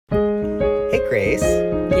Hey, Grace.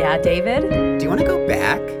 Yeah, David? Do you want to go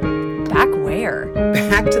back? Back where?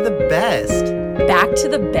 Back to the best. Back to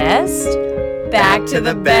the best? Back to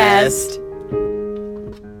the best.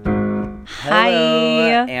 Hi.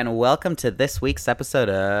 Hello, and welcome to this week's episode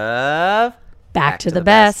of Back to the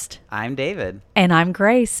best. I'm David. And I'm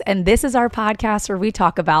Grace. And this is our podcast where we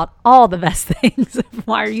talk about all the best things.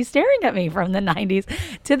 Why are you staring at me from the 90s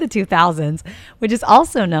to the 2000s, which is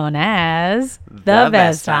also known as The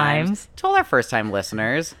Best Times. To all our first-time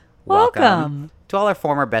listeners, Welcome. To all our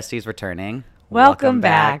former besties returning, Welcome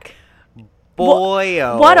back. Boy,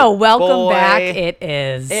 oh, What a welcome boy. back it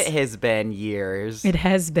is. It has been years. It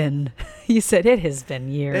has been. You said it has been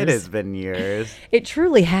years. It has been years. It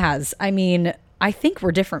truly has. I mean, I think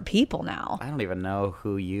we're different people now. I don't even know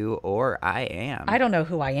who you or I am. I don't know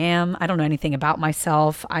who I am. I don't know anything about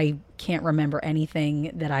myself. I can't remember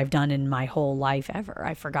anything that I've done in my whole life ever.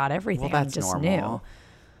 I forgot everything. Well, that's I just normal.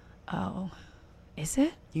 knew. Oh, is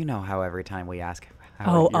it? You know how every time we ask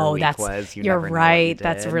how your week that's was, you you're never know what right. you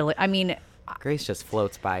That's did. really. I mean, Grace just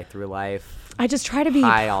floats by through life. I just try to be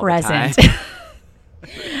High all the present. time.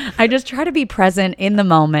 I just try to be present in the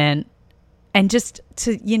moment. And just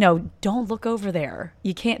to, don't look over there.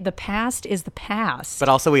 You can't, the past is the past. But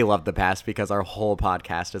also we love the past because our whole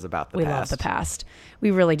podcast is about the We past. love the past.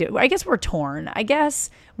 We really do. I guess we're torn. I guess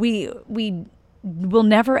we will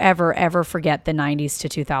never, ever, ever forget the 90s to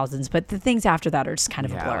 2000s. But the things after that are just kind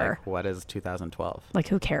of a blur. Like what is 2012? Like,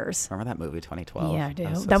 who cares? Remember that movie 2012? Yeah, I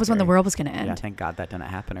do. so That was when the scary. world was going to end. Yeah, thank God that didn't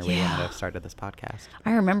happen or we wouldn't have started this podcast.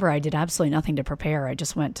 I remember I did absolutely nothing to prepare. I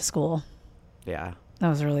just went to school. Yeah. That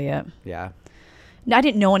was really it. Yeah. I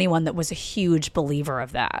didn't know anyone that was a huge believer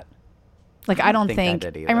of that. Like, I don't think think, I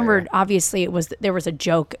did I remember either. obviously there was a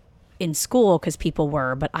joke in school because people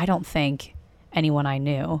were, but I don't think anyone I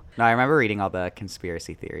knew. No, I remember reading all the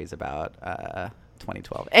conspiracy theories about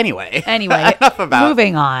 2012. Anyway, Enough about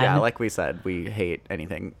moving on. Yeah, like we said, we hate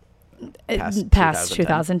anything Past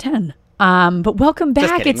 2010. But welcome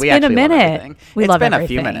back. kidding. It's We been a actually love minute. everything. We It's love been a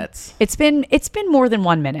everything. few minutes. It's been more than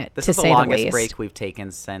 1 minute This to is the say the longest least. break we've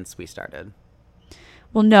taken since we started,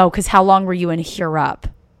 Well, no, because how long were you in Here Up?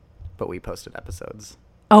 but we posted episodes.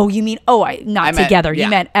 Oh, you mean I meant together. yeah. You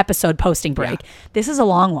meant episode posting break. Yeah. This is a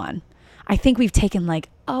long one. I think we've taken like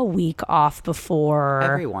a week off before.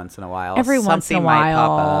 Every once in a while. Every once in a something might pop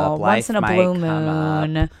while. up, Once life in a might blue come up.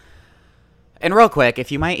 moon. And real quick,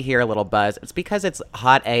 if you might hear a little buzz, it's because it's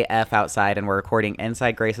hot AF outside and we're recording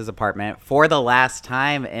inside Grace's apartment for the last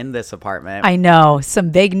time in this apartment. I know. Some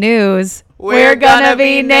big news. We're gonna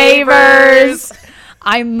be neighbors.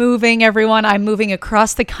 I'm moving, everyone. I'm moving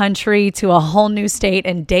across the country to a whole new state,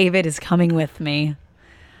 and David is coming with me.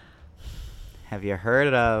 Have you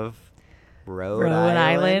heard of Rhode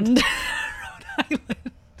Island. Rhode Island.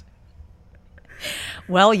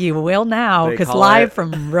 Well, you will now, They because call live it-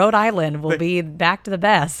 from Rhode Island will be back to the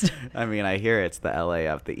best. I mean, I hear it's the LA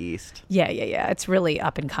of the East. Yeah. It's really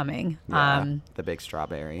up and coming. Yeah, the big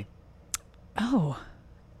strawberry. Oh,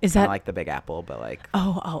 is Kind that? of like the Big Apple, but like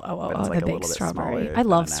Oh, it's like the a big little bit strawberry. smaller I than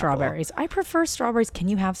love an apple. strawberries. I prefer strawberries. Can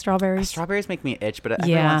you have strawberries? strawberries make me itch, but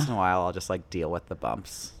every Yeah. once in a while I'll just like deal with the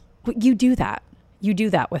bumps. Well, you do that. You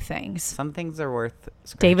do that with things. Some things are worth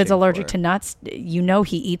David's scratching allergic for. to nuts. You know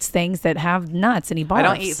he eats things that have nuts, and he barfs. I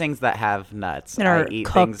don't eat things that have nuts. that are I eat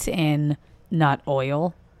cooked things. in nut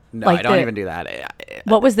oil. No, like I don't the- even do that.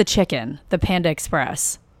 What was the chicken? The Panda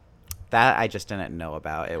Express. That I just didn't know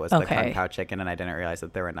about. It was the Okay. Kung Pao chicken, and I didn't realize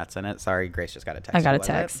that there were nuts in it. Sorry, Grace just got a text. I got Who a was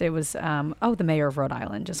it? text. It was the mayor of Rhode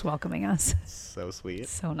Island just welcoming us. So sweet.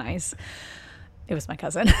 So nice. It was my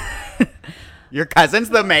cousin. Your cousin's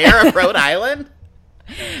the mayor of Rhode Island?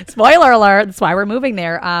 Spoiler alert. That's why we're moving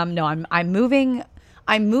there. No, I'm moving.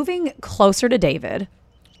 I'm moving closer to David.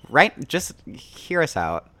 Right? Just hear us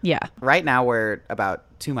out. Yeah. Right now, we're about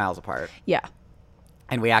 2 miles apart, Yeah.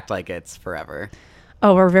 and we act like it's forever.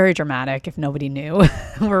 Oh, we're very dramatic. If nobody knew,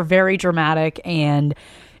 we're very dramatic. And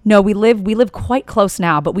no, we live quite close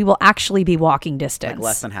now, but we will actually be walking distance. Like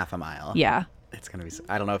less than half a mile. Yeah. It's going to be,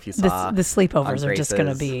 I don't know if you The saw. sleepovers on are just going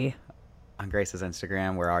to Grace's- be. On Grace's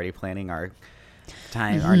Instagram, we're already planning our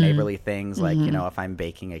our neighborly things. Like, if I'm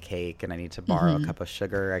baking a cake and I need to borrow a cup of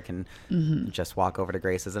sugar, I can just walk over to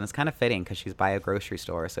Grace's. And it's kind of fitting because she's by a grocery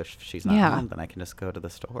store. So if she's not Yeah. home, then I can just go to the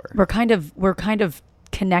store. We're kind of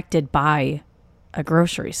connected by a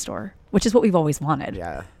grocery store, which is what we've always wanted.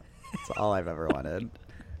 Yeah. That's all I've ever wanted.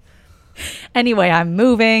 Anyway, I'm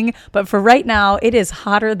moving, but for right now, it is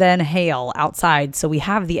hotter than hail outside, so we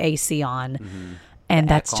have the AC on, and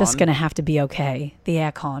that's just aircon? going to have to be okay. The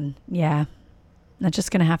aircon, yeah. That's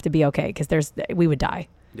just going to have to be okay because we would die.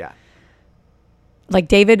 Yeah.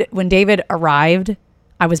 Like when David arrived,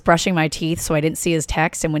 I was brushing my teeth, so I didn't see his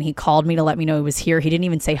text. And when he called me to let me know he was here, he didn't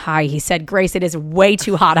even say hi. He said, Grace, it is way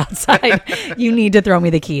too hot outside. You need to throw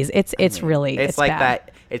me the keys. It's really, it's like bad.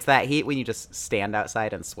 that. It's that heat when you just stand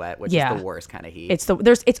outside and sweat, which is the worst kind of heat.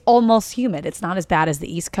 It's almost humid. It's not as bad as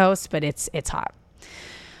the East Coast, but it's hot.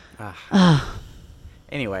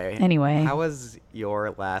 Anyway, how was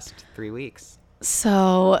your last 3 weeks?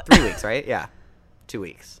 So 3 weeks, right? Yeah, 2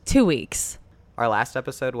 weeks. 2 weeks. Our last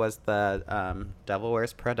episode was the Devil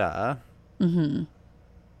Wears Prada. Mm-hmm.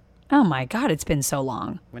 Oh my God, it's been so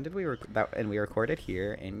long. When did we and we recorded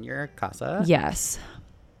here in your casa? Yes.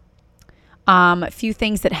 A few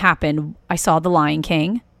things that happened. I saw The Lion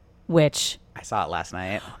King, which I saw it last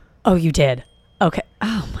night. Oh, you did? Okay.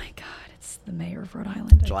 Oh my God, it's the mayor of Rhode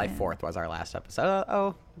Island. July again. 4th was our last episode.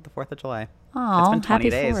 Oh, the 4th of July. Oh, it's been 20 happy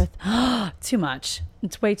days. 4th. Too much.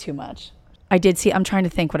 It's way too much. I did see, I'm trying to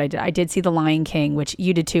think what I did. I did see The Lion King, which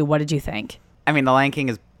you did too. What did you think? I mean, The Lion King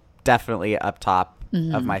is definitely up top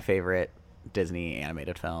of my favorite Disney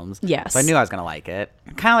animated films. Yes. So I knew I was going to like it.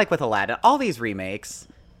 Kind of like with Aladdin, all these remakes,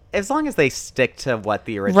 as long as they stick to what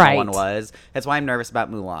the original one was, that's why I'm nervous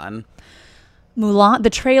about Mulan. Mulan, the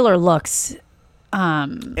trailer looks...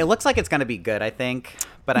 It looks like it's going to be good, I think,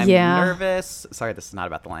 but I'm nervous. Sorry, this is not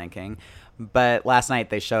about The Lion King, but last night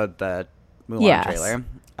they showed the Mulan trailer.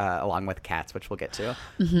 Along with Cats, which we'll get to.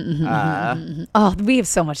 Oh, we have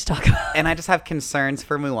so much to talk about. And I just have concerns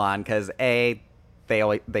for Mulan because they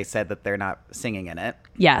said that they're not singing in it.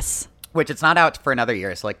 Yes. Which it's not out for another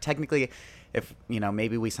year. So like technically, if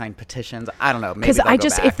maybe we sign petitions, I don't know.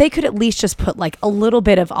 Because if they could at least just put like a little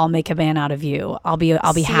bit of "I'll Make a Man Out of You," I'll be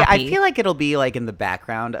happy. I feel like it'll be like in the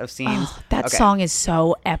background of scenes. Oh, that song is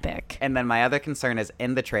so epic. And then my other concern is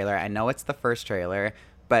in the trailer. I know it's the first trailer,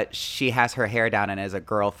 but she has her hair down and is a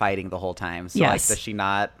girl fighting the whole time. So like, does she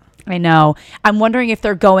not? I know. I'm wondering if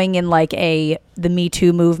they're going in like the Me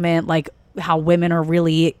Too movement, like how women are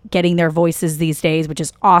really getting their voices these days, which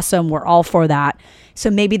is awesome. We're all for that. So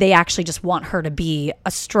maybe they actually just want her to be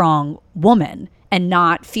a strong woman and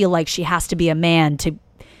not feel like she has to be a man to.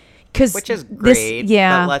 Which is great.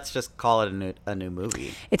 But let's just call it a new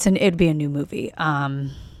movie. It'd be a new movie.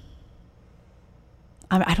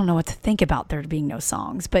 I don't know what to think about there being no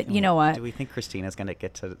songs, but you know what? Do we think Christina's going to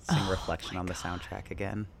get to sing Reflection on the soundtrack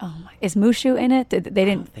again? Oh my! Is Mushu in it? They didn't.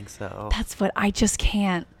 I don't think so. That's what I just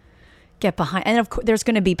can't get behind. And of course, there's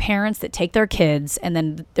going to be parents that take their kids, and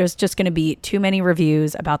then there's just going to be too many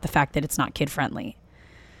reviews about the fact that it's not kid friendly.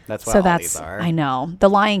 That's what all these are. I know. The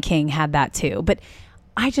Lion King had that too, but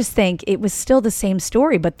I just think it was still the same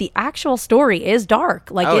story, but the actual story is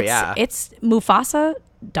dark. Like it's Mufasa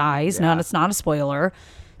dies. No, it's not a spoiler.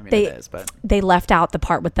 I mean, it is, but they left out the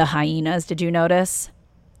part with the hyenas. Did you notice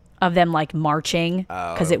of them like marching?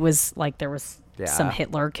 Because it was like there was some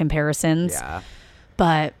Hitler comparisons. Yeah,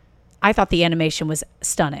 but I thought the animation was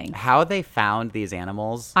stunning. How they found these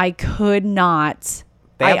animals? I could not.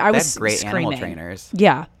 I was great screaming. Animal trainers.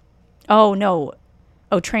 Yeah. Oh no.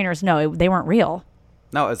 Oh, trainers. No, they weren't real.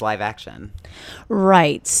 No, it was live action.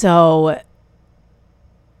 Right. So.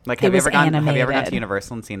 Like, have you ever gone to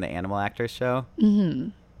Universal and seen the animal actors show? Mm-hmm.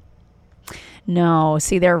 No,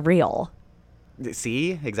 see, they're real.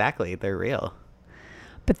 See, exactly, they're real.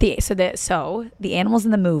 But the animals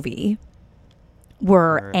in the movie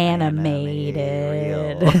were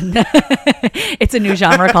animated. It's a new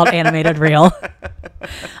genre called animated real.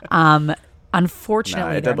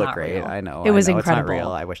 Unfortunately, it did look great. Real. I know. It was It's incredible. not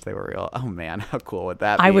real. I wish they were real. Oh man, how cool would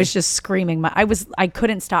that be? I was just screaming. I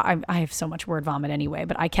couldn't stop. I have so much word vomit anyway,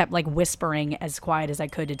 but I kept like whispering as quiet as I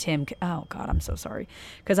could to Tim. Oh God, I'm so sorry.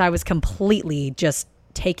 Because I was completely just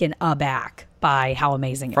taken aback by how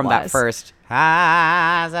amazing it was. From that first.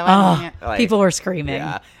 People were screaming.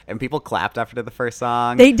 Yeah. And people clapped after the first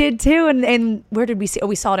song. They did too. And where did we see? Oh,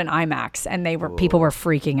 we saw it in IMAX, and people were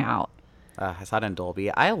freaking out. I saw it in Dolby.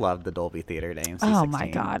 I loved the Dolby Theater at AMC 16. Oh my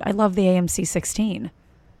God. I love the AMC 16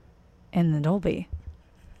 in the Dolby.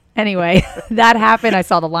 Anyway, that happened. I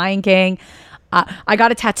saw The Lion King. I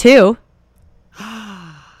got a tattoo.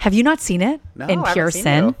 Have you not seen it? No, in I Pure haven't seen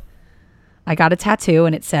Sin. you. I got a tattoo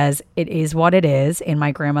and it says, "It is what it is," in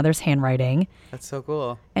my grandmother's handwriting. That's so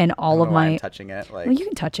cool. And all of my. I'm touching it. Well, you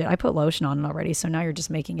can touch it. I put lotion on it already. So now you're just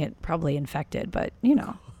making it probably infected, but you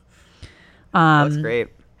know. That's great.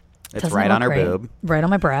 It's right on her boob. Right on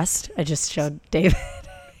my breast. I just showed David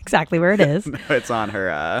exactly where it is. No, it's on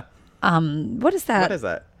her. What is that? What is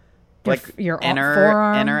that? Like your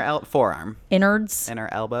forearm? Forearm. Innards? Inner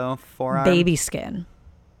elbow, forearm. Baby skin.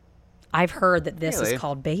 I've heard that this Really? is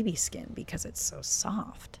called baby skin because it's so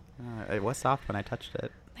soft. It was soft when I touched it.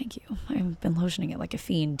 Thank you. I've been lotioning it like a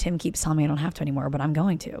fiend. Tim keeps telling me I don't have to anymore, but I'm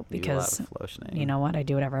going to because you love lotioning. you know what? I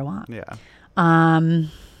do whatever I want. Yeah.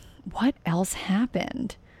 What else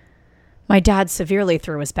happened? My dad severely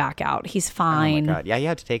threw his back out. He's fine. Oh my God. Yeah, you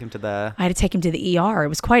had to take him to the... I had to take him to the ER. It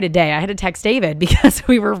was quite a day. I had to text David because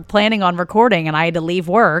we were planning on recording and I had to leave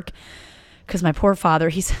work because my poor father,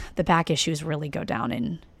 the back issues really go down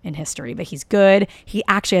in history, but he's good. He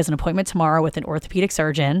actually has an appointment tomorrow with an orthopedic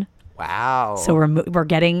surgeon. Wow. So we're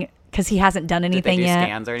getting, because he hasn't done anything Did they do yet.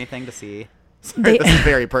 scans or anything to see? Sorry, this is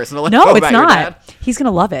very personal. No, it's about your dad. not. He's going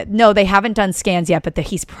to love it. No, they haven't done scans yet, but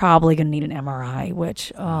he's probably going to need an MRI,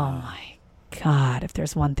 which, oh my God, if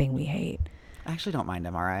there's one thing we hate. I actually don't mind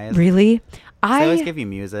MRIs. Really? They always give you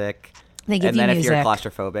music. They give and you then music. if you're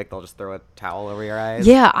claustrophobic, they'll just throw a towel over your eyes.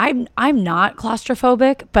 Yeah, I'm not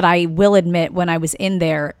claustrophobic, but I will admit when I was in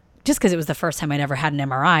there, just because it was the first time I'd ever had an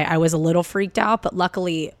MRI, I was a little freaked out. But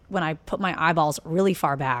luckily, when I put my eyeballs really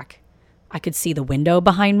far back, I could see the window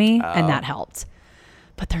behind me, and that helped.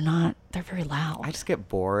 But they're very loud. I just get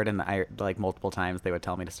bored, and I like multiple times they would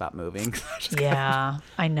tell me to stop moving. Yeah,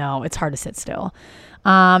 I know. It's hard to sit still.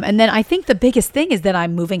 And then I think the biggest thing is that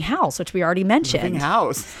I'm moving house, which we already mentioned. Moving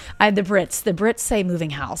house. The Brits say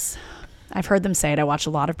moving house. I've heard them say it. I watch a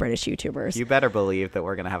lot of British YouTubers. You better believe that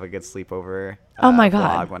we're gonna have a good sleepover. Oh my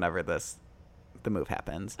God. Vlog whenever the move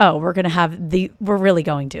happens. Oh, we're really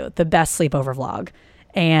going to the best sleepover vlog.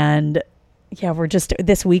 And yeah,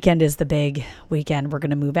 this weekend is the big weekend. We're going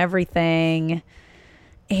to move everything.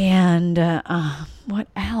 And what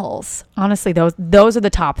else? Honestly, those are the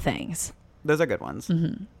top things. Those are good ones.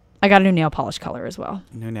 Mm-hmm. I got a new nail polish color as well.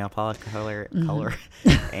 New nail polish color,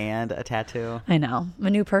 and a tattoo. I know. I'm a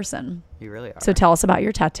new person. You really are. So tell us about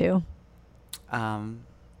your tattoo.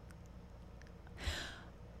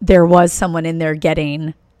 There was someone in there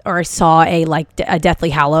or I saw a Deathly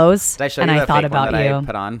Hallows. Did I show and you I the thought fake one about that you. I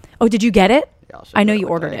put on? Oh, did you get it? Yeah, I'll show I know what you it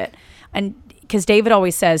looked ordered like. it. And because David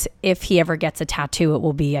always says if he ever gets a tattoo, it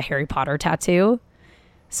will be a Harry Potter tattoo.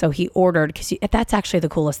 So he ordered, because that's actually the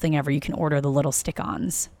coolest thing ever. You can order the little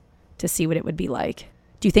stick-ons to see what it would be like.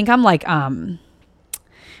 Do you think I'm like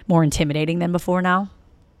more intimidating than before now?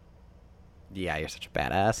 Yeah, you're such a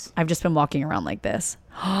badass. I've just been walking around like this.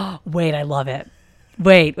 Wait, I love it.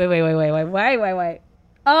 Wait.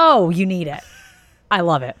 Oh, you need it. I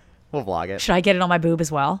love it. We'll vlog it. Should I get it on my boob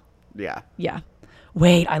as well? Yeah. Yeah.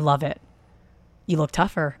 Wait, I love it. You look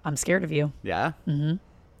tougher. I'm scared of you. Yeah? Mm-hmm.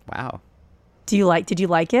 Wow. Did you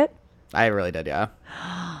like it? I really did, yeah.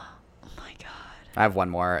 Oh my God. I have one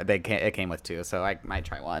more. It came with two, so I might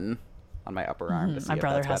try one on my upper arm to see My if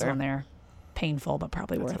brother that's has better. one there. Painful, but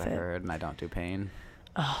probably That's worth what I it. heard, and I don't do pain.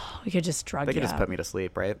 Oh, we could just drug They you could just up. put me to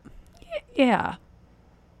sleep, right? Yeah.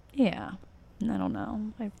 I don't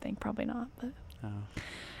know. I think probably not. But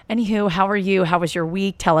anywho, how are you? How was your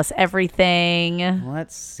week? Tell us everything.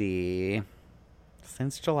 Let's see.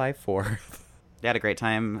 Since July 4th. I had a great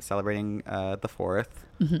time celebrating the 4th.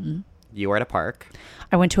 Mm-hmm. You were at a park.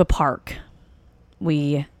 I went to a park.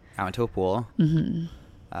 I went to a pool. Mm-hmm.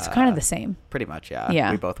 It's kind of the same. Pretty much, yeah. Yeah.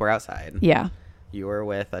 We both were outside. Yeah. You were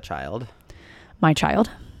with a child. My child.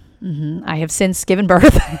 Mm-hmm. I have since given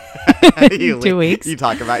birth. 2 weeks. You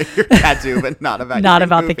talk about your tattoo, but not about Not your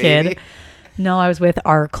about new the baby. kid. No, I was with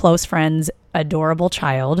our close friend's adorable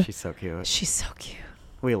child. She's so cute. She's so cute.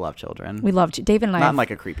 We love children. We love David and I. Not have- in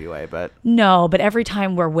like a creepy way, but No, but every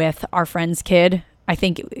time we're with our friend's kid, I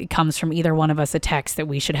think it comes from either one of us a text that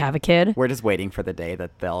we should have a kid. we're just waiting for the day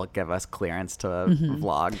that they'll give us clearance to Mm-hmm.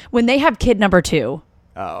 vlog. When they have kid number 2,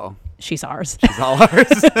 Oh, she's ours. it's all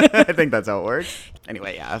ours. I think that's how it works.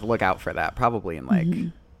 Anyway, yeah, look out for that. Probably in like,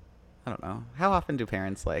 I don't know. How often do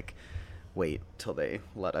parents like wait till they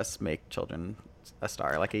let us make children a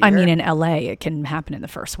star? Like a year? I mean, in LA, it can happen in the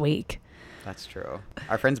first week. That's true.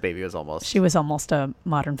 Our friend's baby was almost She was almost a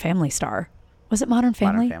Modern Family star. Was it Modern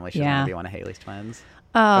Family? Modern Family. She was going to be one of Haley's twins.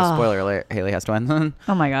 Oh. Spoiler alert, Haley has twins.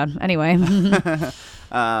 Oh my God. Anyway.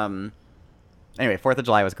 Anyway, 4th of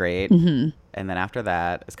July was great. Mm-hmm. And then after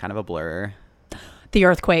that, it's kind of a blur. The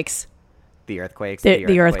earthquakes. The earthquakes.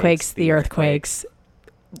 The earthquakes.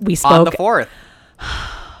 We spoke. On the 4th.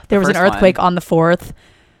 There was an first earthquake one. on the 4th.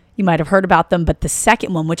 You might have heard about them, but the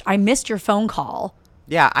second one, which I missed your phone call,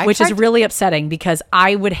 Yeah. which is really upsetting because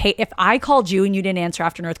I would hate if I called you and you didn't answer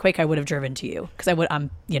after an earthquake, I would have driven to you because I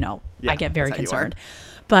get very that's how you are. concerned.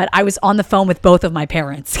 But I was on the phone with both of my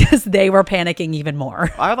parents because they were panicking even more.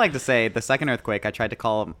 I would like to say the second earthquake, I tried to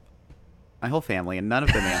call my whole family and none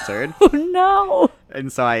of them answered. Oh no. And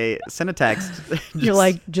so I sent a text. You're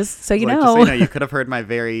like, just so you Just know. so you know, you could have heard my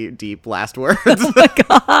very deep last words. Oh my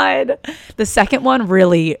God. The second one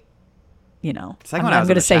really you know, like when I I'm was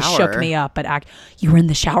going in to say the shook shower. me up, but you were in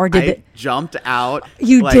the shower. I jumped out.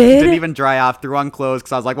 You like, did? Didn't even dry off, threw on clothes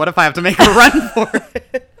because I was like, what if I have to make a run for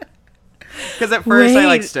it? Because at first I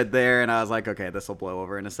like Wait. stood there and I was like, okay, this will blow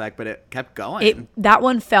over in a sec, but it kept going. That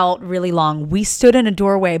one felt really long. We stood in a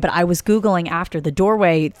doorway, but I was Googling after. The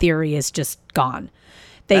doorway theory is just gone.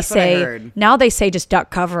 They That's what I say heard. now they say just duck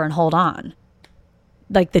cover and hold on.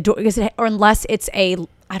 Like the door, or unless it's a,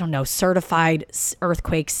 I don't know, certified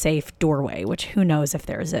earthquake safe doorway, which who knows if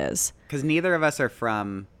theirs is. Because neither of us are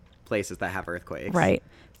from places that have earthquakes. Right.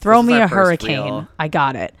 Throw is me our a first hurricane. real I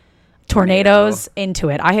got it. Tornadoes into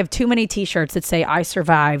it. I have too many T-shirts that say I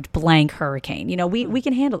survived blank hurricane. You know, we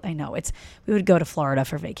can handle. I know we would go to Florida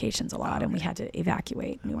for vacations a lot, and we had to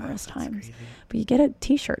evacuate numerous times. crazy. But you get a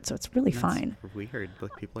T-shirt, so it's really fine. Weird.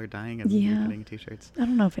 Like people are dying and Yeah. you're getting t-shirts. I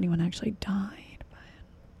don't know if anyone actually died.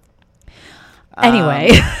 But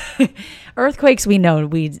anyway, earthquakes we know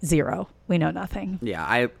zero. We know nothing.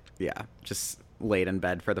 Yeah, just laid in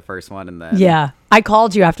bed for the first one and then Yeah. I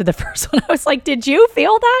called you after the first one. I was like, did you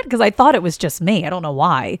feel that? Because I thought it was just me. I don't know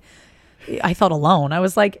why. I felt alone. I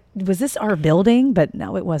was like, was this our building? But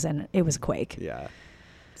no, it wasn't. It was Quake. Yeah.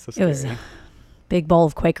 So It scary. was a big bowl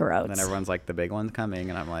of Quaker And Oats. then everyone's like, the big one's coming,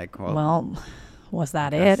 and I'm like, Well, was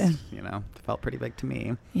that guess, it? you know, it felt pretty big to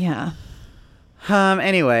me. Yeah.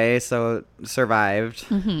 Anyway, so survived.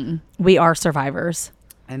 We are survivors.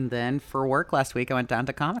 And then for work last week, I went down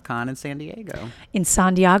to Comic-Con in San Diego. In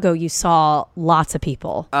San Diego, you saw lots of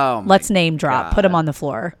people. Oh, my Let's name drop. Put them God. on the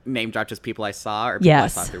floor. Name drop just people I saw or people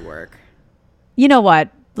Yes. I saw through work. You know what?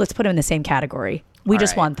 Let's put them in the same category. We All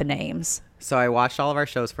just right. want the names. So I watched all of our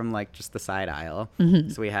shows from like just the side aisle.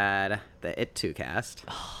 So we had the It 2 cast.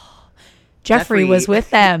 Jeffrey was with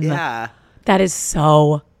them. Yeah. That is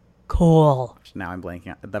so cool. Now I'm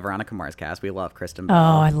blanking. The Veronica Mars cast. We love Kristen Oh, Bell.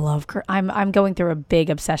 I love her. I'm going through a big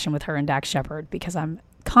obsession with her and Dax Shepard because I'm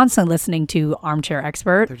constantly listening to Armchair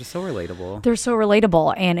Expert. They're just so relatable. They're so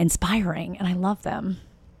relatable and inspiring, and I love them.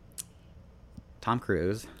 Tom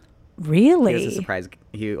Cruise. Really? He was a surprise.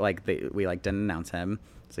 We didn't announce him,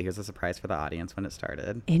 so he was a surprise for the audience when it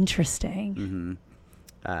started. Interesting.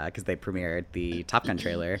 Because they premiered the Top Gun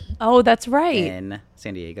trailer Oh, that's right. in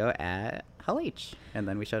San Diego at Hall H, and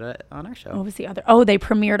then we showed it on our show. What was the other? Oh, they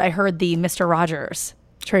premiered. I heard the Mr. Rogers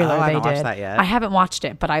trailer. Oh, I they haven't did. watched that yet. I haven't watched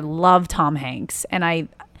it, but I love Tom Hanks, and I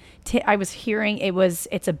was hearing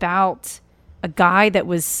it's about a guy that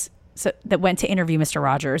went to interview Mr.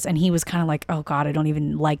 Rogers, and he was kind of like, oh God, I don't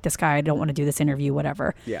even like this guy. I don't want to do this interview,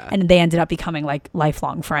 whatever. Yeah. And they ended up becoming like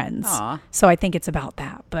lifelong friends. Aw. So I think it's about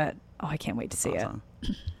that. But I can't wait to see Awesome.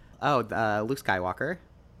 Oh, Luke Skywalker, it.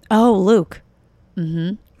 Oh, Luke.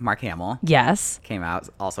 Mark Hamill Yes. came out,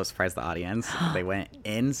 also surprised the audience. They went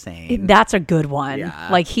insane. That's a good one. Yeah.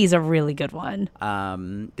 Like he's a really good one.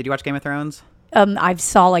 Did you watch Game of Thrones? I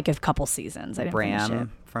saw like a couple seasons. I didn't finish it.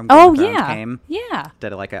 Bram from Game Oh of Thrones yeah, came. yeah.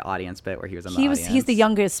 Did like an audience bit where he was in the He's the audience.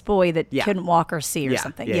 youngest boy that Yeah. couldn't walk or see or Yeah,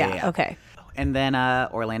 something. yeah, yeah. Okay. And then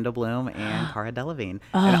Orlando Bloom and Cara Delevingne.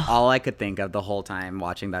 And all I could think of the whole time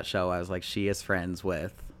watching that show, I was like, she is friends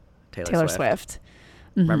with Taylor Swift.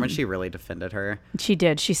 Remember when she really defended her? She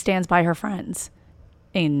did. She stands by her friends,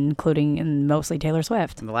 including and mostly Taylor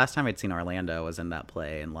Swift. And the last time I'd seen Orlando was in that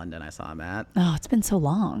play in London I saw him at. Oh, it's been so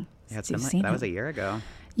long. Yeah, it's since been you've seen that was it. a year ago.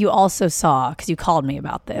 You also saw, because you called me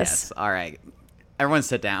about this. Yes. All right. Everyone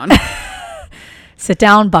sit down. Sit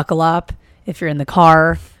down, buckle up. If you're in the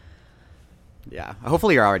car. Yeah.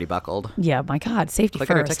 Hopefully you're already buckled. Yeah, my God, safety Look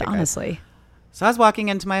at our first, ticket, guys. honestly. So I was walking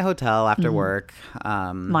into my hotel after work.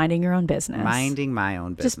 Minding your own business. Minding my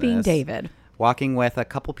own business. Just being David. Walking with a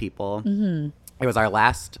couple people. It was our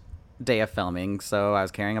last day of filming, so I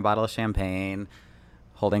was carrying a bottle of champagne,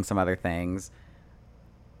 holding some other things.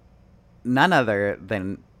 None other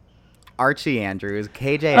than Archie Andrews,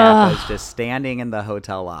 KJF, was just standing in the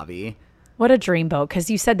hotel lobby. What a dreamboat, because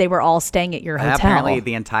you said they were all staying at your hotel. Apparently,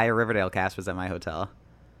 the entire Riverdale cast was at my hotel.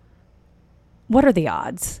 What are the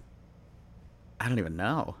odds? I don't even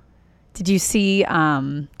know. Did you see,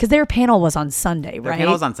 because their panel was on Sunday, Their right?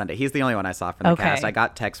 panel was on Sunday. He's the only one I saw from the Okay. cast. I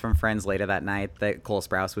got texts from friends later that night that Cole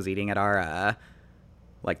Sprouse was eating at our,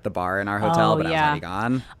 the bar in our hotel, Oh, but I was yeah. already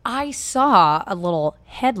gone. I saw a little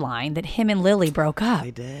headline that him and Lily broke up. I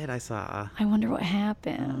did. I saw. I wonder what I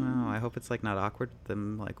happened. don't know. I hope it's not awkward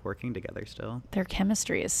them working together still. Their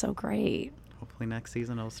chemistry is so great. Hopefully next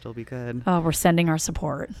season it'll still be good. Oh, we're sending our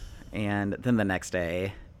support. And then the next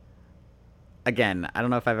day, again, I don't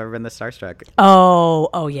know if I've ever been this starstruck.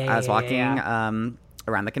 Oh, yeah. I was yeah, walking yeah.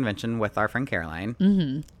 around the convention with our friend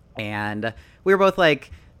Caroline, and we were both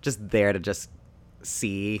just there to just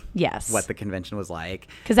see Yes. what the convention was like.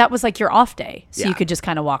 Because that was like your off day. So Yeah. you could just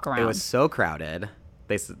kind of walk around. It was so crowded.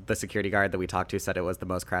 The security guard that we talked to said it was the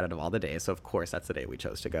most crowded of all the days. So, of course, that's the day we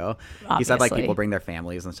chose to go. He said, like, Obviously. people bring their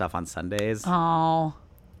families and stuff on Sundays. Oh.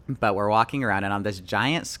 But we're walking around, and on this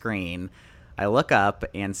giant screen, I look up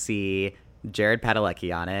and see Jared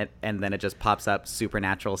Padalecki on it, and then it just pops up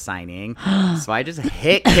Supernatural signing. So I just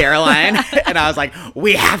hit Caroline, and I was like,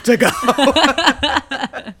 we have to go.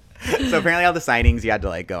 So apparently all the signings, you had to,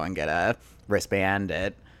 like, go and get a wristband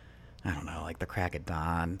at, I don't know, like the crack of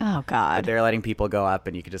dawn. Oh, But God. they're letting people go up,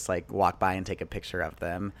 and you could just, like, walk by and take a picture of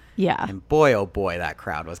them. Yeah. And boy, oh boy, that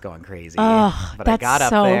crowd was going crazy. Oh, but I that's got up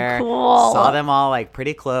so there, cool. saw them all, like,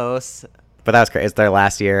 pretty close. But that was great. It's their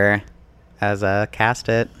last year as a Cast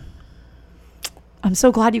It. I'm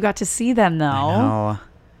so glad you got to see them, though. I know.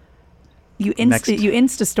 You Next-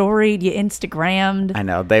 Insta-storied, you Instagrammed. I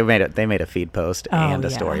know. They made a feed post and a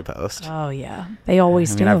yeah. story post. Oh, yeah. They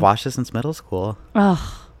always I do. mean, I've watched it since middle school.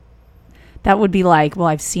 Oh, that would be like, well,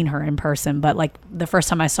 I've seen her in person, but like the first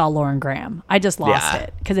time I saw Lauren Graham, I just lost Yeah.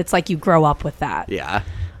 it because it's like you grow up with that. Yeah.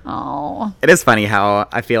 Oh, It is funny how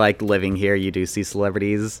I feel like living here, you do see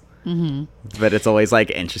celebrities, but it's always like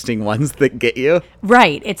interesting ones that get you.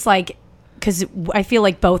 right. It's like, because I feel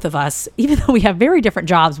like both of us, even though we have very different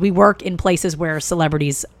jobs, we work in places where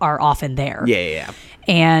celebrities are often there. Yeah.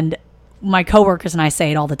 And my coworkers and I say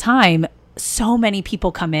it all the time. So many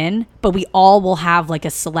people come in, but we all will have like a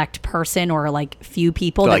select person or like few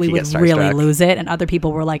people Feel that like we you would get really starstruck. lose it. And other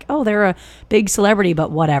people were like, oh, they're a big celebrity, but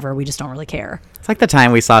whatever. We just don't really care. It's like the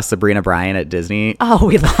time we saw Sabrina Bryan at Disney. Oh,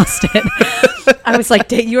 we lost it. I was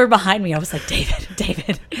like, you were behind me. I was like,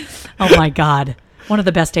 David. Oh my God. One of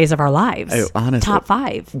the best days of our lives. Oh, honestly. Top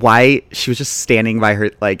 5. Why she was just standing by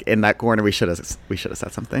her, like in that corner. We should have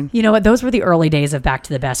said something. You know what? Those were the early days of Back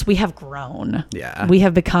to the Best. We have grown. Yeah. We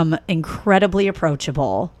have become incredibly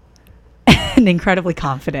approachable and incredibly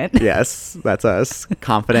confident. Yes, that's us.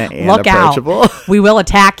 Confident and Look approachable. out. We will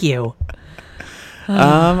attack you.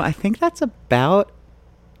 I think that's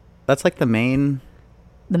like the main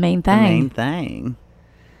The main thing. thing.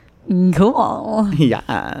 Cool.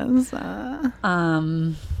 Yes.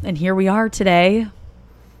 And here we are today.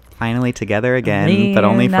 Finally together again, but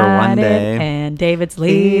only for one Reunited, day. And David's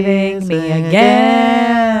leaving Is me again.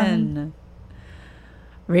 again.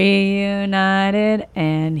 Reunited,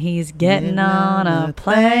 and he's getting on a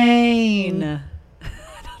plane.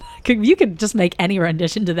 You could just make any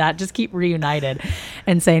rendition to that. Just keep reunited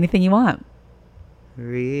and say anything you want.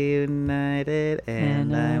 Reunited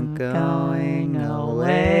and I'm going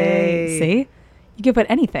away. See? You could put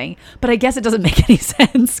anything, but I guess it doesn't make any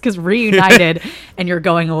sense because reunited and you're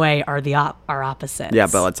going away are are opposites. Yeah,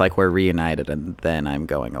 but it's like we're reunited and then I'm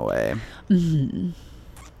going away.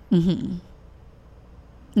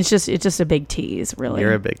 it's just a big tease, really.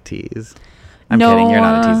 You're a big tease. I'm kidding. You're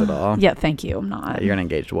not a tease at all. Yeah, thank you. I'm not. You're an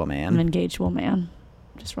engaged woman. I'm an engaged woman.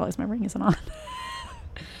 Just realized my ring isn't on.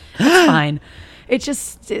 It's fine. It's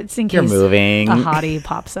in case You're moving. a hottie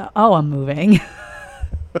pops up. Oh, I'm moving.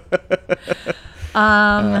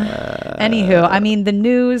 Anywho, I mean, the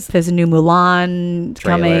news, there's a new Mulan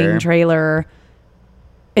coming trailer.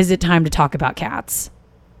 Is it time to talk about Cats?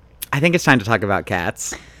 I think it's time to talk about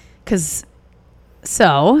cats.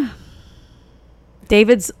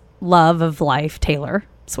 David's love of life, Taylor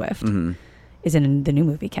Swift, Mm-hmm. is in the new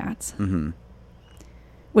movie Cats. Mm-hmm.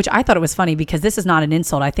 Which I thought it was funny because this is not an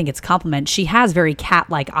insult. I think it's a compliment. She has very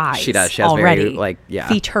cat-like eyes. She does. She has already. very, like, yeah.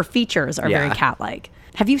 Her features are very Yeah. cat-like.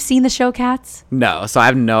 Have you seen the show Cats? No, so I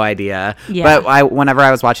have no idea. Yeah. But whenever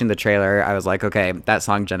I was watching the trailer, I was like, okay, that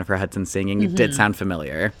song Jennifer Hudson singing Mm-hmm. did sound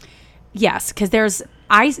familiar. Yes, because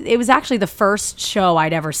it was actually the first show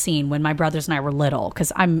I'd ever seen when my brothers and I were little.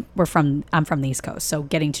 Because I'm from the East Coast, so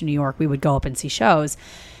getting to New York, we would go up and see shows,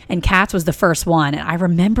 and Cats was the first one. And I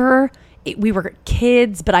remember we were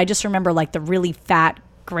kids, but I just remember like the really fat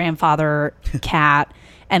grandfather cat,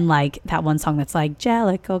 and like that one song that's like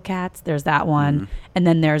Jellicle Cats. There's that one, and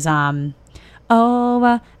then there's I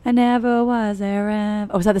never was there.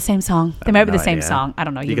 Oh, is that the same song? They might be no the same idea. song. I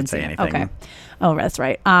don't know. You haven't could say seen it. anything. Okay. Oh, that's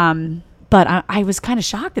right. But I was kind of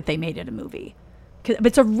shocked that they made it a movie. But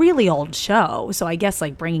it's a really old show, so I guess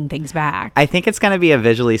like bringing things back. I think it's going to be a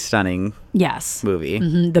visually stunning Yes. movie.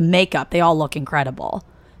 Mhm. The makeup, they all look incredible.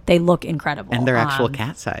 They look incredible. And they're actual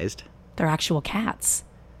cat-sized. They're actual cats.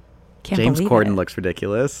 Can't James believe Corden it. looks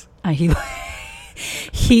ridiculous.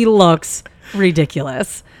 He looks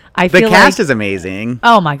ridiculous. I The feel cast like, is amazing.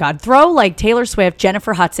 oh my God. Throw like Taylor Swift,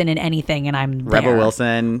 Jennifer Hudson in anything and I'm Rebel there.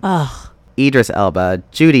 Wilson, Ugh. Idris Elba,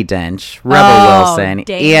 Judi Dench, Rebel Oh, Wilson,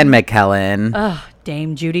 Dame. Ian McKellen. Ugh.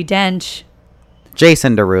 Dame Judi Dench.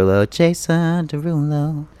 Jason Derulo. Jason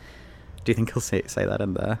Derulo. Do you think he'll say that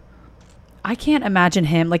in the... I can't imagine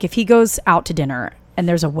him. Like, if he goes out to dinner and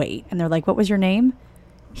there's a wait and they're like, what was your name?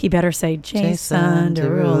 He better say Jason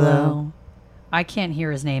Derulo. I can't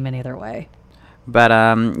hear his name any other way. But,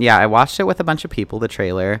 yeah, I watched it with a bunch of people, the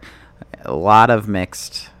trailer. A lot of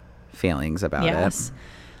mixed feelings about it. Yes.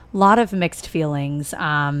 A lot of mixed feelings.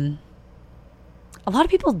 A lot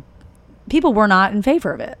of people were not in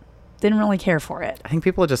favor of it. Didn't really care for it. I think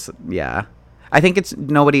people just, yeah. I think it's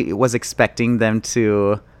nobody was expecting them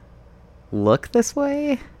to look this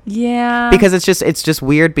way. Yeah. Because it's just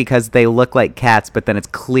weird because they look like cats, but then it's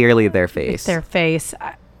clearly their face. It's their face.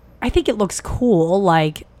 I think it looks cool.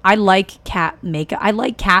 Like, I like cat makeup. I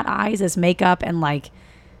like cat eyes as makeup, and like,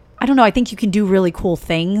 I don't know. I think you can do really cool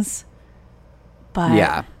things. But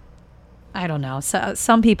yeah. I don't know. So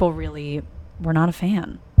some people really were not a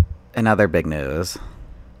fan. In other big news,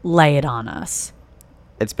 Lay it on us.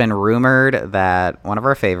 it's been rumored that one of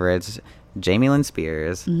our favorites, Jamie Lynn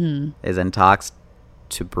Spears, is in talks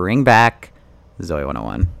to bring back Zoe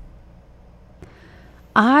 101.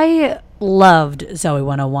 I loved Zoe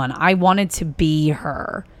 101. I wanted to be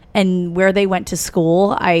her. And where they went to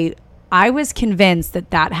school, I was convinced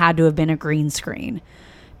that had to have been a green screen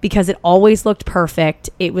because it always looked perfect.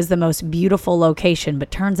 It was the most beautiful location,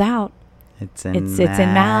 but turns out It's in it's in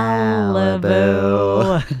Malibu.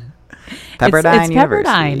 Pepperdine it's University.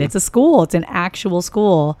 Pepperdine. It's a school. It's an actual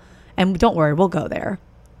school. And don't worry, we'll go there.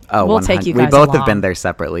 Oh, we'll take you guys We both have along. been there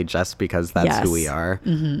separately just because that's Yes. who we are.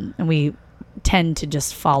 And we tend to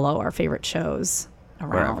just follow our favorite shows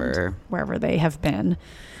around wherever they have been.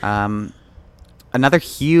 Another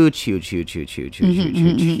huge thing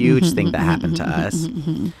that happened to us.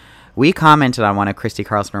 We commented on one of Christy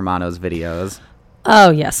Carlson Romano's videos,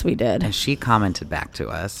 Oh, yes, we did. and she commented back to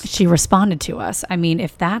us. She responded to us. I mean,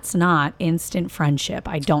 if that's not instant friendship,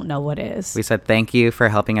 I don't know what is. We said, thank you for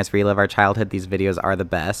helping us relive our childhood. These videos are the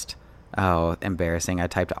best. Oh, embarrassing. I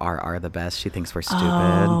typed are the best. She thinks we're stupid.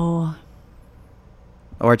 Oh.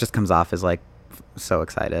 Or it just comes off as like so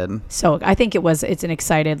excited. So I think it's an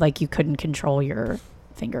excited, like you couldn't control your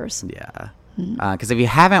fingers. Yeah. Because if you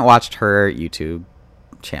haven't watched her YouTube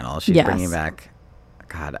channel, she's Yes. bringing back,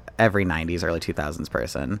 God, every 90s, early 2000s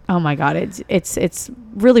person. Oh my God. It's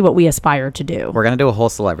really what we aspire to do. We're going to do a whole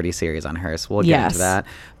celebrity series on her, so we'll get Yes. into that.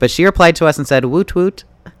 But she replied to us and said, woot woot.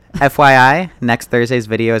 FYI, next Thursday's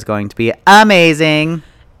video is going to be amazing.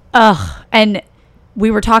 Ugh. And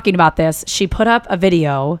we were talking about this. She put up a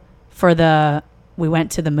video for we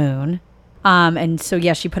went to the moon. And so,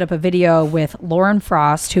 yeah, she put up a video with Lauren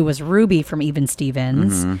Frost, who was Ruby from Even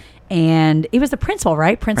Stevens. And it was the principal,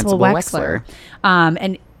 right? Principal Wexler.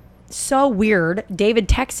 And so weird. David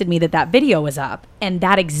texted me that video was up. And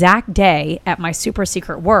that exact day at my super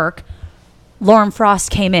secret work, Lauren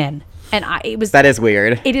Frost came in. And That is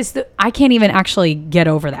weird. It is I can't even actually get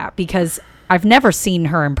over that because I've never seen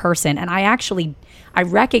her in person, and I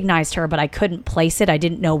recognized her, but I couldn't place it. I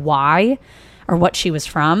didn't know why or what she was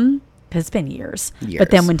from because it's been years.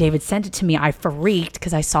 But then when David sent it to me, I freaked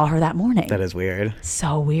because I saw her that morning. That is weird.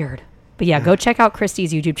 So weird. But yeah, go check out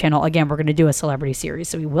Christy's YouTube channel. Again, we're going to do a celebrity series,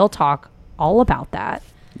 so we will talk all about that.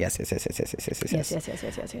 Yes.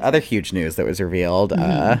 Yes. Other huge news that was revealed.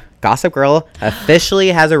 Gossip Girl officially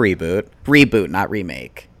has a reboot. Reboot, not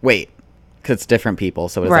remake. Wait, because it's different people.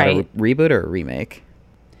 So is that a reboot or a remake?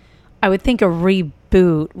 I would think a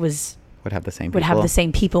reboot Would have the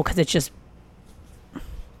same people because it's just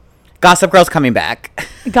Gossip Girl's coming back.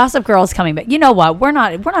 Gossip Girl's coming back. You know what? We're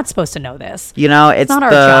not supposed to know this. You know, it's not our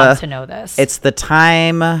job to know this. It's the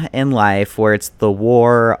time in life where it's the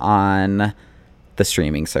war on the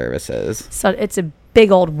streaming services. So it's a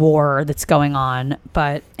big old war that's going on,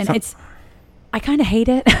 I kind of hate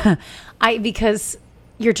it. Because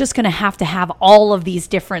you're just going to have all of these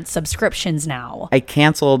different subscriptions now. I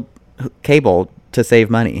canceled cable to save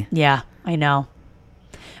money. Yeah, I know.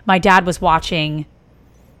 My dad was watching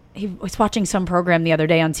some program the other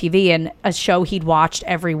day on TV, and a show he'd watched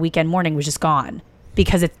every weekend morning was just gone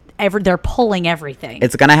because they're pulling everything.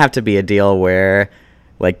 It's going to have to be a deal where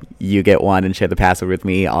like you get one and share the password with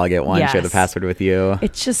me, I'll get one, share the password with you.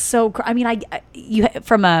 It's just so, I mean, you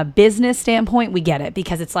from a business standpoint, we get it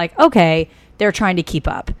because it's like, okay, they're trying to keep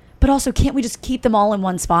up, but also can't we just keep them all in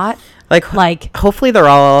one spot? Like hopefully they're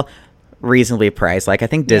all reasonably priced. Like I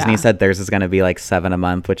think Disney said theirs is going to be like $7 a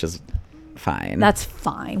month, which is fine. That's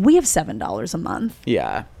fine. We have $7 a month.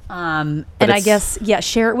 Yeah. And I guess,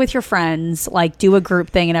 share it with your friends, like do a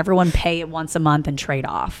group thing and everyone pay it once a month and trade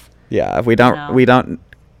off. Yeah. We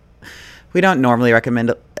don't normally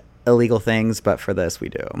recommend illegal things, but for this we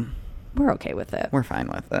do. We're okay with it. We're fine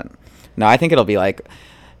with it. No, I think they'll all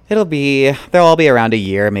be around a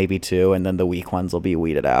year, maybe 2, and then the weak ones will be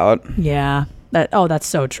weeded out. Yeah. That's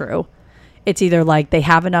so true. It's either like they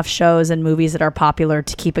have enough shows and movies that are popular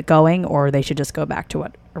to keep it going, or they should just go back to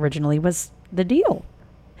what originally was the deal.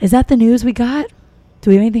 Is that the news we got? Do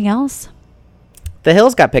we have anything else? The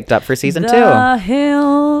Hills got picked up for season 2. The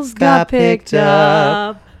Hills got picked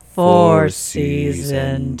up for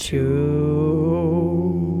season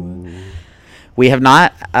 2. We have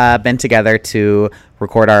not been together to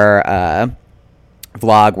record our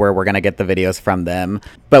vlog where we're going to get the videos from them,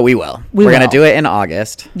 but we will. We're going to do it in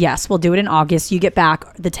August. Yes, we'll do it in August. You get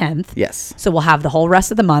back the 10th. Yes. So we'll have the whole rest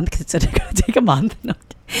of the month because it's going to take a month.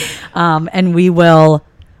 And we will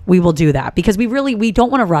do that because we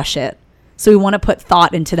don't want to rush it. So we want to put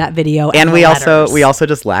thought into that video. And we also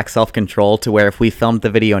just lack self-control to where if we filmed the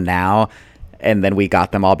video now and then we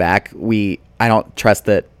got them all back, I don't trust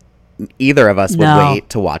that either of us would wait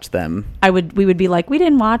to watch them. We would be like, we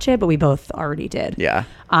didn't watch it, but we both already did. Yeah.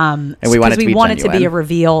 And we want it to be a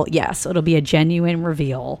reveal. Yes, it'll be a genuine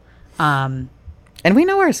reveal. And we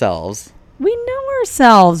know ourselves. We know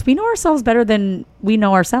ourselves. We know ourselves better than we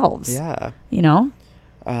know ourselves. Yeah. You know?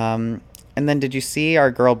 And then did you see our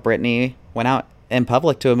girl Brittany went out in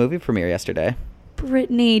public to a movie premiere yesterday?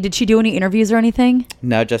 Brittany, did she do any interviews or anything?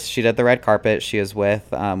 No, just she did the red carpet. She was with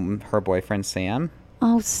her boyfriend Sam.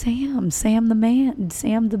 Oh, Sam the man,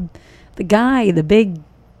 Sam the guy, the big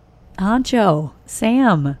honcho,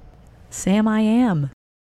 Sam I am.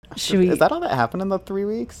 Is that all that happened in the 3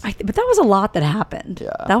 weeks? But that was a lot that happened.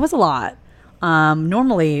 Yeah. That was a lot. Not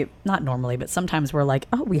normally, but sometimes we're like,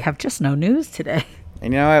 oh, we have just no news today.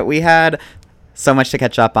 And you know what? We had so much to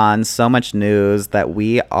catch up on, so much news that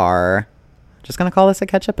we are just going to call this a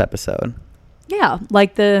catch-up episode. Yeah,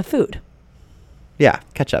 like the food. Yeah,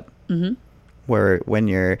 ketchup. Mm-hmm. Where when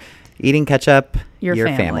you're eating ketchup, your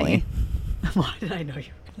family. Why did I know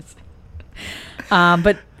you were going to say?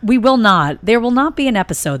 But there will not be an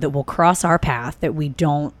episode that will cross our path that we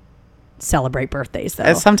don't celebrate birthdays,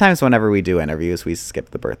 though. Sometimes whenever we do interviews, we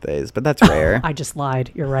skip the birthdays, but that's rare. I just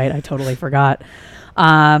lied. You're right. I totally forgot.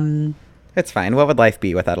 It's fine. What would life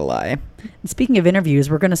be without a lie? Speaking of interviews,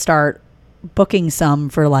 we're going to start booking some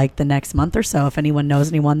for like the next month or so. If anyone knows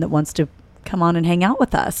anyone that wants to come on and hang out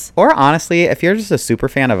with us. Or honestly, if you're just a super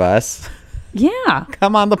fan of us, yeah,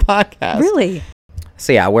 come on the podcast. Really?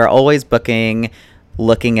 So yeah, we're always looking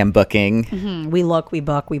and booking. Mm-hmm. We look, we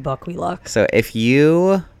book, we book, we look. So if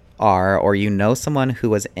you are, or you know someone who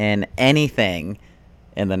was in anything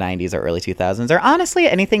in the 90s or early 2000s, or honestly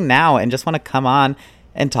anything now and just want to come on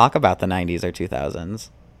and talk about the 90s or 2000s,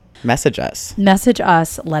 message us,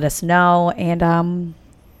 let us know, and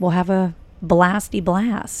we'll have a blasty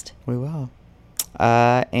blast. We will.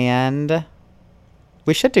 And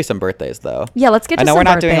we should do some birthdays, though. Yeah, let's get to some birthdays. I know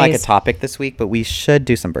we're not doing like a topic this week, but we should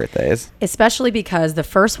do some birthdays. Especially because the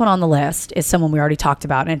first one on the list is someone we already talked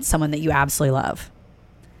about, and it's someone that you absolutely love.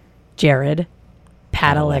 Jared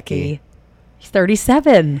Padalecki. He's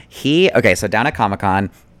 37. So down at Comic-Con,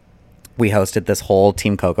 we hosted this whole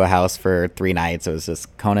Team Coco house for 3 nights. It was this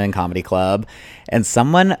Conan Comedy Club. And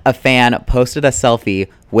a fan, posted a selfie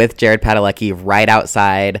with Jared Padalecki right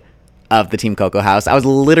outside of the Team Coco house. I was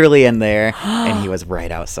literally in there, and he was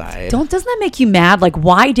right outside. Doesn't that make you mad? Like,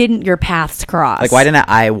 why didn't your paths cross? Like, why didn't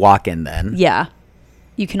I walk in then? Yeah.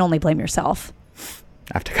 You can only blame yourself.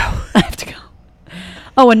 I have to go.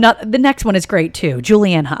 Oh, and the next one is great, too.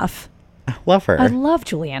 Julianne Hough. I love her. I love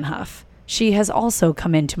Julianne Hough. She has also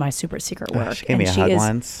come into my super secret work. She gave me a hug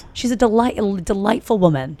once. She's a delightful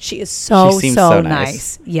woman. She is so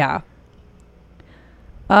nice. Yeah.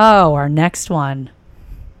 Oh, our next one.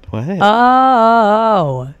 What?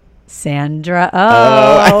 Oh, Sandra.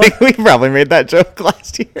 I think we probably made that joke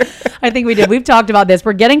last year. I think we did. We've talked about this.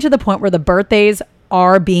 We're getting to the point where the birthdays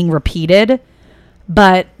are being repeated,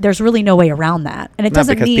 but there's really no way around that. And it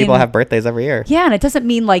doesn't mean people have birthdays every year. Yeah, and it doesn't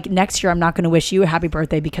mean like next year I'm not going to wish you a happy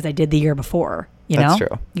birthday because I did the year before. That's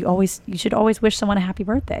true. You should always wish someone a happy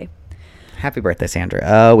birthday. Happy birthday, Sandra.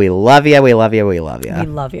 Oh, we love you. We love you. We love you. We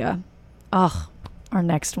love you. Oh, our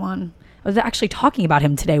next one. I was actually talking about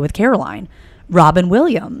him today with Caroline. Robin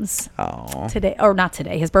Williams. Oh. Today, or not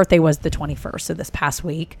today. His birthday was the 21st, so this past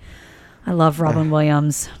week. I love Robin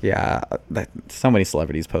Williams. Yeah. So many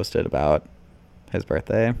celebrities posted about his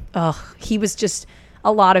birthday. He was just,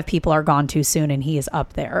 a lot of people are gone too soon, and he is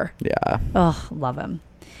up there. Yeah. Love him.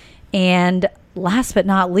 And last but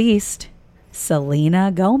not least,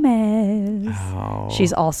 Selena Gomez. Oh.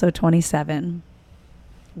 She's also 27.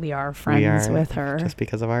 We are friends with her. Just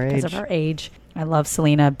because of our age. Because of our age. I love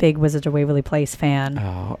Selena. Big Wizards of Waverly Place fan.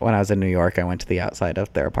 Oh, when I was in New York, I went to the outside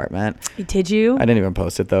of their apartment. Did you? I didn't even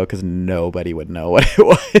post it, though, because nobody would know what it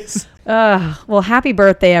was. Well, happy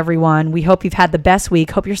birthday, everyone. We hope you've had the best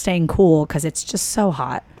week. Hope you're staying cool, because it's just so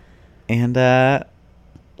hot. And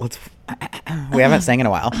we haven't sang in a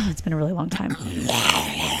while. It's been a really long time.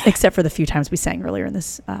 Except for the few times we sang earlier in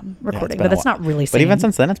this recording. Yeah, but that's not really singing. But even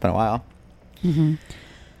since then, it's been a while. Mm-hmm.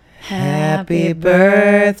 Happy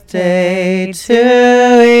birthday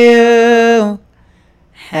to you.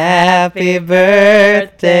 Happy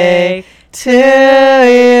birthday to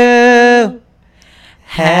you.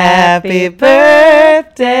 Happy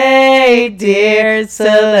birthday, dear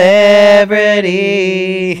celebrity.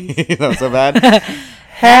 That was so bad.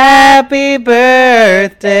 Happy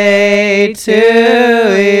birthday to you.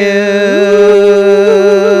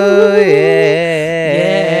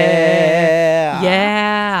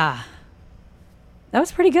 Yeah. That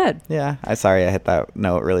was pretty good. Yeah. I'm sorry I hit that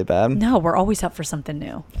note really bad. No, we're always up for something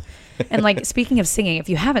new. And like, speaking of singing, if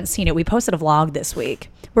you haven't seen it, we posted a vlog this week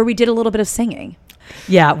where we did a little bit of singing.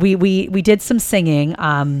 Yeah, we did some singing.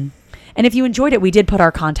 And if you enjoyed it, we did put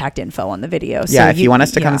our contact info on the video. So yeah, if you want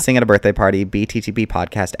us to come and sing at a birthday party,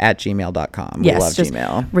 bttbpodcast@gmail.com. Yes, we love just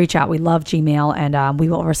Gmail. Reach out. We love Gmail, and we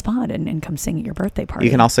will respond and come sing at your birthday party.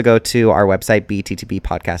 You can also go to our website,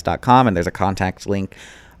 bttbpodcast.com, and there's a contact link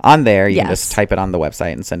on there. You can just type it on the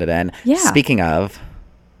website and send it in. Yeah. Speaking of.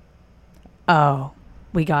 Oh,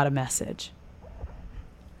 we got a message.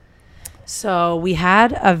 So we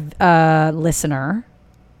had a listener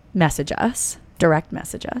message us. Direct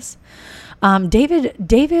message us.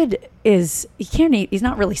 David is he's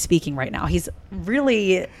not really speaking right now. He's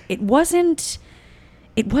really it wasn't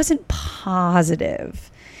positive.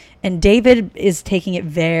 And David is taking it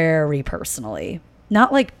very personally.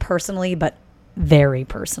 Not like personally, but very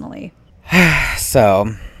personally.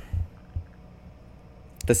 So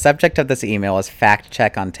the subject of this email is fact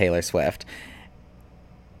check on Taylor Swift.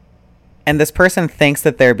 And this person thinks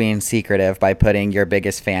that they're being secretive by putting your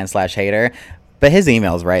biggest fan / hater. But his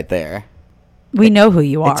email's right there. We know who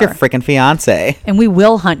you are. It's your freaking fiance. And we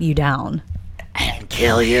will hunt you down. And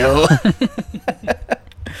kill you.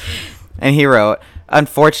 And he wrote,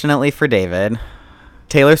 unfortunately for David,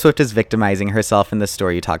 Taylor Swift is victimizing herself in the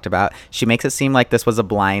story you talked about. She makes it seem like this was a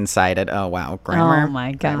blindsided. Oh, wow. Grammar. Oh,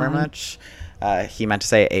 my God. Grammar much? He meant to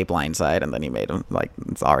say a blindside, and then he made him, like,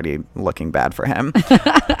 it's already looking bad for him.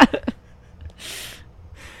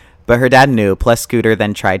 But her dad knew, plus Scooter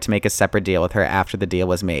then tried to make a separate deal with her after the deal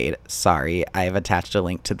was made. Sorry, I have attached a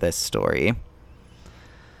link to this story.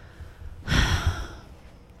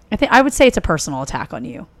 I would say it's a personal attack on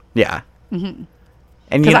you. Yeah. Mm-hmm.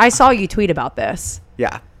 And because I saw you tweet about this.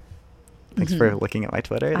 Yeah. Thanks for looking at my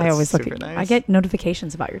Twitter. That's I always look at nice. I get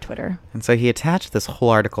notifications about your Twitter. And so he attached this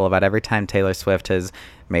whole article about every time Taylor Swift has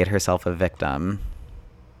made herself a victim.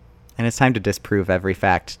 And it's time to disprove every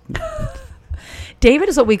fact. David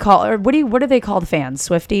is what we call, or what do they call the fans?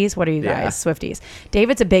 Swifties? What are you guys? Yeah. Swifties.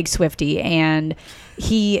 David's a big Swiftie, and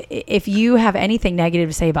if you have anything negative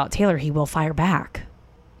to say about Taylor, he will fire back.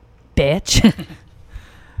 Bitch.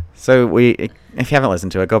 So if you haven't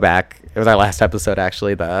listened to it, go back. It was our last episode,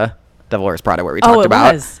 actually, the Devil Wears Prada, where we talked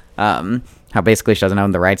about how basically she doesn't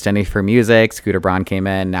own the rights to any of her music. Scooter Braun came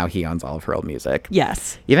in. Now he owns all of her old music.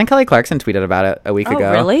 Yes. Even Kelly Clarkson tweeted about it a week ago.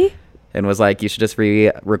 Oh, really? And was like, you should just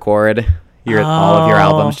re-record all of your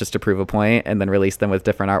albums just to prove a point and then release them with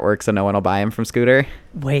different artwork so no one will buy them from Scooter.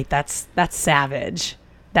 Wait, that's savage.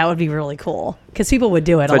 That would be really cool because people would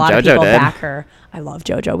do it. That's a lot of JoJo people did. back her. I love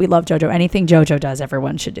JoJo. We love JoJo. Anything JoJo does,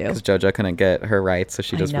 everyone should do. Because JoJo couldn't get her rights, so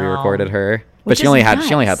she just know. re-recorded her. Which But she is only had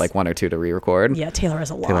nuts. like one or two to re-record. Yeah, Taylor has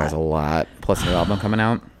a lot. Taylor has a lot. Plus new album coming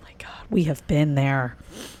out. Oh my God, we have been there.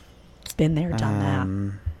 Been there, done that.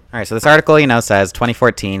 All right, so this article, says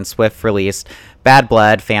 2014, Swift released Bad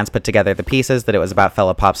Blood. Fans put together the pieces that it was about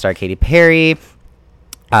fellow pop star Katy Perry.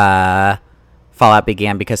 Fallout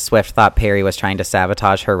began because Swift thought Perry was trying to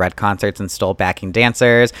sabotage her Red concerts and stole backing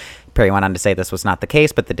dancers. Perry went on to say this was not the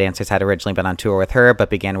case, but the dancers had originally been on tour with her, but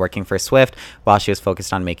began working for Swift while she was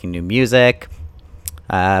focused on making new music.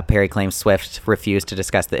 Perry claims Swift refused to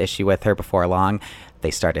discuss the issue with her before long.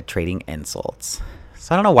 They started trading insults.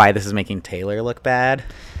 So I don't know why this is making Taylor look bad.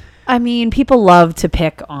 I mean, people love to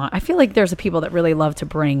pick on. I feel like there's people that really love to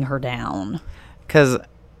bring her down. Because,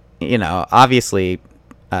 obviously,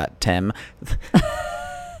 Tim.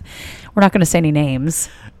 We're not going to say any names.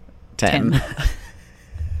 Tim.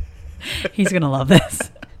 He's going to love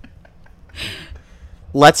this.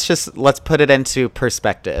 Let's put it into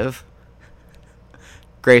perspective.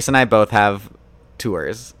 Grace and I both have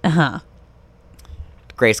tours. Uh-huh.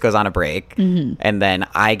 Grace goes on a break, and then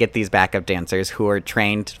I get these backup dancers who are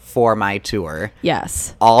trained for my tour.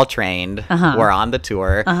 Yes. All trained. We're on the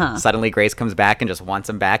tour. Suddenly Grace comes back and just wants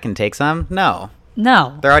them back and takes them. No.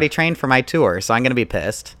 They're already trained for my tour, so I'm going to be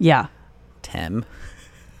pissed. Yeah. Tim.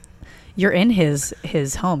 You're in his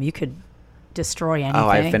home. You could destroy anything. Oh,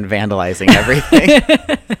 I've been vandalizing everything.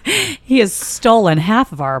 He has stolen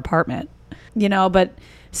half of our apartment. But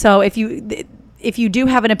so if you do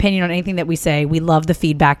have an opinion on anything that we say, we love the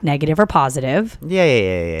feedback, negative or positive.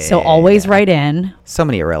 Yeah. So always write in. So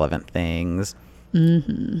many irrelevant things.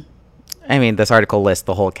 I mean, this article lists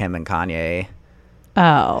the whole Kim and Kanye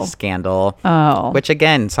scandal. Which,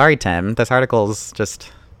 again, sorry, Tim, this article's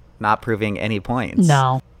just not proving any points.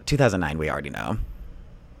 No. 2009, we already know.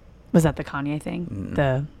 Was that the Kanye thing?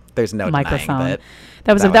 There's no microphone.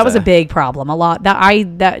 denying that was a big problem. A lot I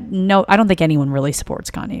don't think anyone really supports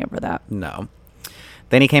Kanye over that. No.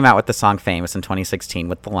 Then he came out with the song Famous in 2016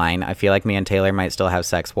 with the line, I feel like me and Taylor might still have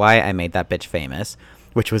sex. Why? I made that bitch famous,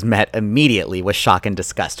 which was met immediately with shock and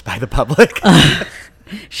disgust by the public.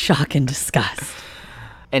 Shock and disgust.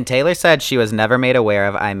 And Taylor said she was never made aware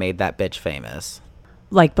of I made that bitch famous.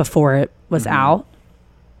 Like before it was out?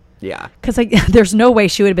 Yeah. Because there's no way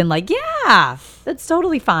she would have been like, yeah, that's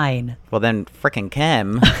totally fine. Well, then frickin'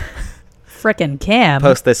 Kim... Frickin' Kim.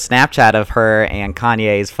 Post this Snapchat of her and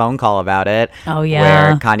Kanye's phone call about it. Oh, yeah.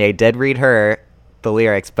 Where Kanye did read her the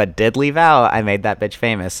lyrics, but did leave out, I made that bitch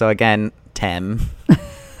famous. So again, Tim.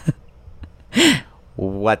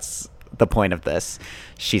 What's the point of this?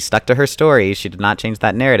 She stuck to her story. She did not change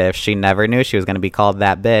that narrative. She never knew she was going to be called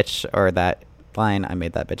that bitch or that line, I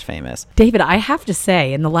made that bitch famous. David, I have to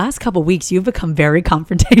say, in the last couple weeks, you've become very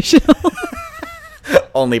confrontational.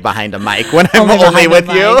 Only behind a mic when I'm only with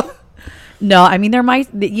you. No, I mean, there might,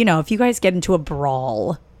 if you guys get into a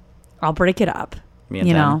brawl, I'll break it up,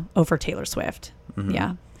 over Taylor Swift.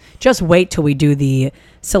 Yeah. Just wait till we do the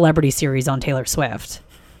celebrity series on Taylor Swift.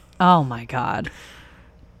 Oh, my God.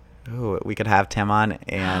 Ooh, we could have Tim on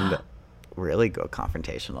and really go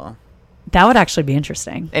confrontational. That would actually be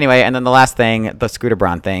interesting. Anyway, and then the last thing, the Scooter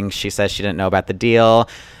Braun thing, she says she didn't know about the deal.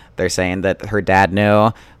 They're saying that her dad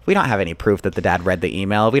knew. We don't have any proof that the dad read the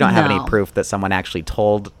email. We don't have any proof that someone actually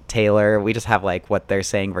told Taylor. We just have like what they're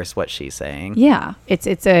saying versus what she's saying. Yeah. It's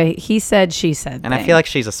a he said, she said And thing. I feel like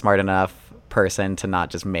she's a smart enough person to not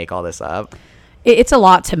just make all this up. It's a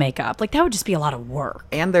lot to make up. Like that would just be a lot of work.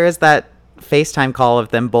 And there is that FaceTime call of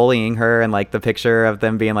them bullying her and like the picture of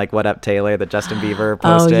them being like, what up, Taylor, that Justin Bieber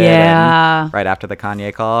posted right after the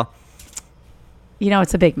Kanye call.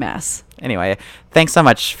 It's a big mess. Anyway, thanks so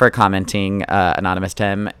much for commenting, Anonymous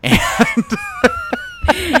Tim. And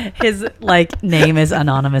his name is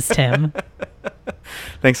Anonymous Tim.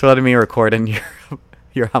 Thanks for letting me record in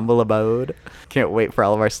your humble abode. Can't wait for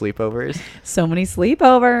all of our sleepovers. So many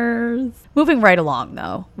sleepovers. Moving right along,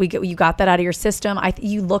 though. You got that out of your system.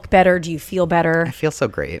 You look better. Do you feel better? I feel so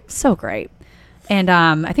great. So great. And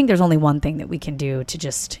I think there's only one thing that we can do to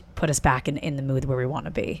just put us back in the mood where we want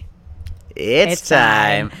to be. It's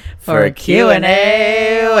time for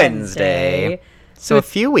Q&A Wednesday. So a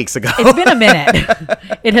few weeks ago. It's been a minute.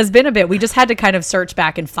 It has been a bit. We just had to kind of search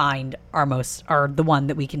back and find the one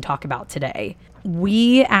that we can talk about today.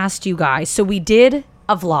 We asked you guys, so we did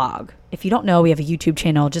a vlog. If you don't know, we have a YouTube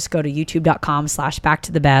channel. Just go to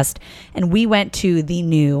youtube.com/backtothebest. And we went to the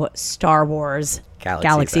new Star Wars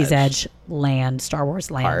Galaxy's Edge Land, Star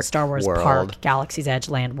Wars Land, Park, Star Wars World. Park, Galaxy's Edge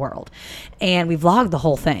Land World. And we vlogged the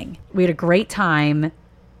whole thing. We had a great time.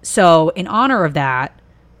 So in honor of that,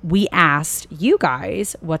 we asked you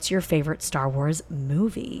guys, what's your favorite Star Wars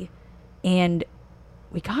movie? And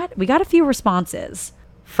we got a few responses.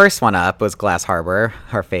 First one up was Glass Harbor,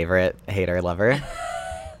 our favorite hater lover.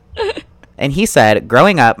 And he said,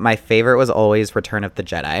 growing up, my favorite was always Return of the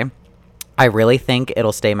Jedi. I really think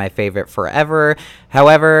it'll stay my favorite forever.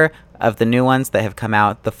 However, of the new ones that have come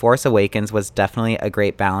out, The Force Awakens was definitely a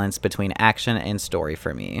great balance between action and story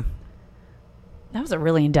for me. That was a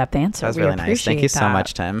really in-depth answer. That was really nice. Thank you so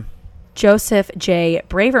much, Tim. Joseph J.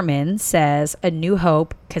 Braverman says A New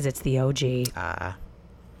Hope because it's the OG.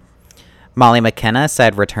 Molly McKenna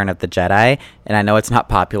said Return of the Jedi. And I know it's not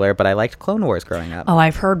popular, but I liked Clone Wars growing up. Oh,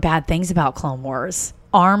 I've heard bad things about Clone Wars.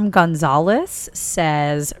 Arm Gonzalez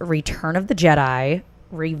says Return of the Jedi,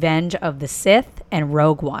 Revenge of the Sith, and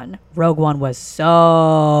Rogue One. Rogue One was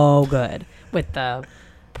so good with the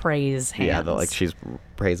praise hands. Yeah, she's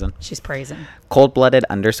praising. She's praising. Cold-blooded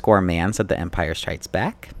 _man said The Empire Strikes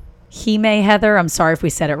Back. Hime Heather, I'm sorry if we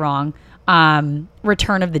said it wrong.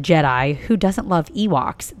 Return of the Jedi. Who doesn't love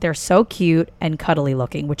Ewoks? They're so cute and cuddly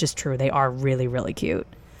looking, which is true. They are really, really cute.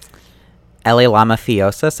 LA Llama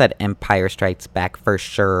Fiosa said Empire Strikes Back for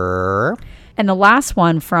sure. And the last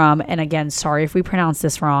one from, and again, sorry if we pronounce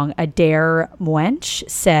this wrong, Adair Mwench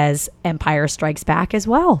says Empire Strikes Back as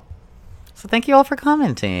well. So thank you all for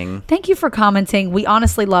commenting. Thank you for commenting. We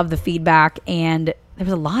honestly love the feedback, and there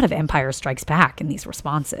was a lot of Empire Strikes Back in these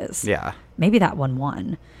responses. Yeah. Maybe that one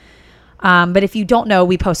won. But if you don't know,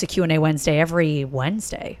 we post a Q&A Wednesday every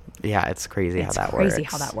Wednesday. Yeah, it's crazy how that works. It's crazy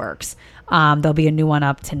how that works. There'll be a new one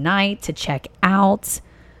up tonight to check out.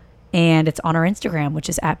 And it's on our Instagram, which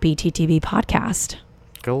is at BTTB Podcast.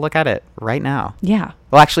 Go look at it right now. Yeah.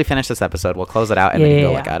 We'll actually finish this episode. We'll close it out and then you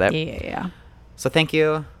go look at it. Yeah. So thank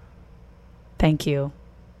you. Thank you.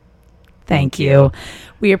 Thank you.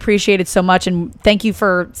 We appreciate it so much. And thank you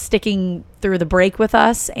for sticking through the break with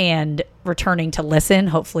us and returning to listen.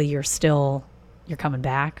 Hopefully you're coming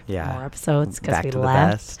back. Yeah. More episodes because Back we to the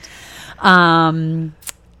left. best.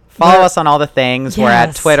 Follow us on all the things. We're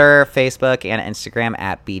at Twitter, Facebook, and Instagram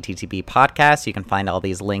at BTTB Podcast. You can find all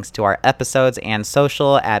these links to our episodes and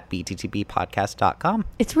social at bttbpodcast.com.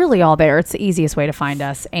 It's really all there. It's the easiest way to find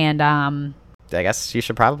us. And I guess you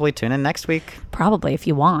should probably tune in next week. probably if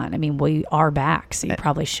you want. I mean, we are back, so you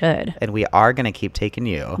probably should. And we are going to keep taking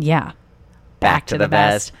you Yeah. back to the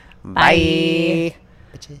best. Bye.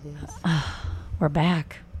 We're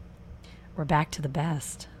back. We're back to the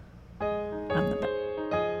best. I'm the best.